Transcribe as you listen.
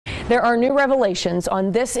There are new revelations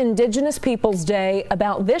on this Indigenous Peoples Day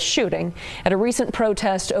about this shooting at a recent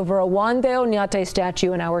protest over a Oñate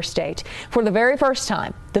statue in our state. For the very first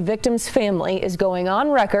time, the victim's family is going on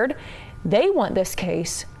record. They want this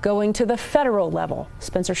case going to the federal level.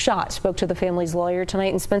 Spencer Schott spoke to the family's lawyer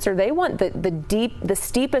tonight, and Spencer, they want the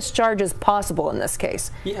steepest charges possible in this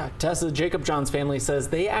case. Yeah, Tessa, Jacob John's family says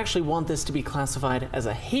they actually want this to be classified as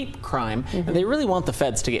a hate crime, and they really want the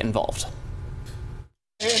feds to get involved.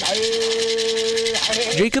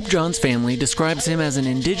 Jacob John's family describes him as an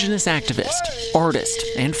Indigenous activist, artist,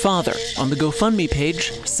 and father on the GoFundMe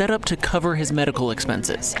page set up to cover his medical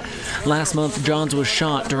expenses. Last month, Johns was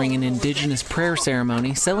shot during an Indigenous prayer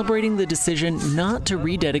ceremony celebrating the decision not to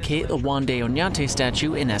rededicate a Oñate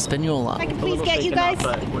statue in Espanola. I can please get you guys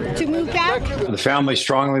to move back. The family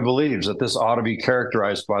strongly believes that this ought to be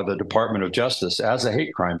characterized by the Department of Justice as a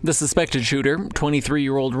hate crime. The suspected shooter,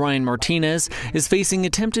 23-year-old Ryan Martinez, is facing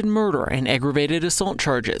attempted murder and aggravated assault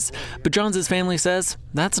charges. But Johns' family says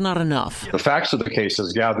that's not enough. The facts of the case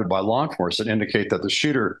as gathered by law enforcement indicate that the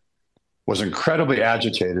shooter was incredibly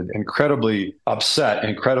agitated, incredibly upset,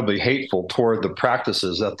 incredibly hateful toward the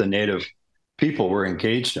practices that the Native people were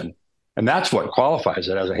engaged in. And that's what qualifies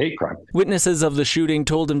it as a hate crime. Witnesses of the shooting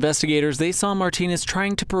told investigators they saw Martinez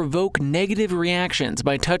trying to provoke negative reactions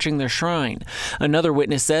by touching their shrine. Another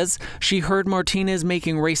witness says she heard Martinez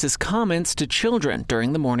making racist comments to children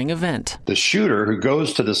during the morning event. The shooter who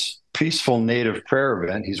goes to this peaceful Native prayer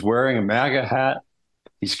event, he's wearing a MAGA hat,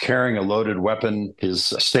 he's carrying a loaded weapon. His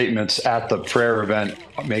statements at the prayer event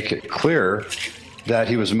make it clear that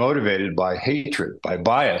he was motivated by hatred, by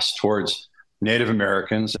bias towards Native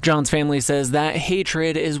Americans. John's family says that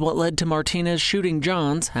hatred is what led to Martinez shooting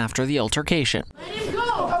Johns after the altercation.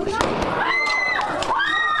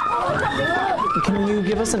 Can you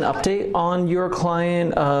give us an update on your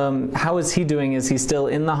client? How is he doing? Is he still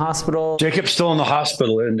in the hospital? Jacob's still in the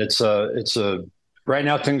hospital, and it's right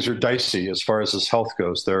now things are dicey as far as his health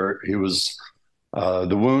goes. He was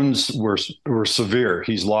the wounds were severe.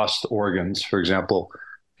 He's lost organs. For example,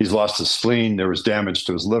 he's lost his spleen. There was damage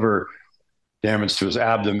to his liver, damage to his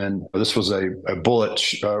abdomen. This was a bullet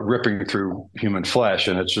ripping through human flesh,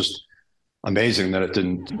 and it's just amazing that it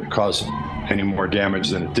didn't cause any more damage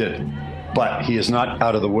than it did. But he is not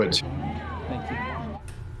out of the woods. Thank you.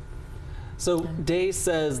 So Day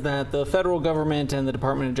says that the federal government and the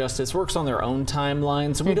Department of Justice works on their own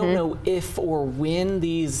timeline, so we don't know if or when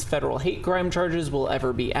these federal hate crime charges will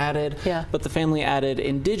ever be added. Yeah. But the family added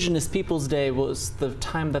Indigenous Peoples Day was the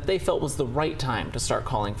time that they felt was the right time to start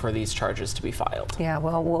calling for these charges to be filed. Yeah,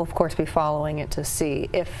 well, we'll of course be following it to see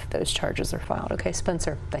if those charges are filed. Okay,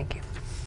 Spencer, thank you.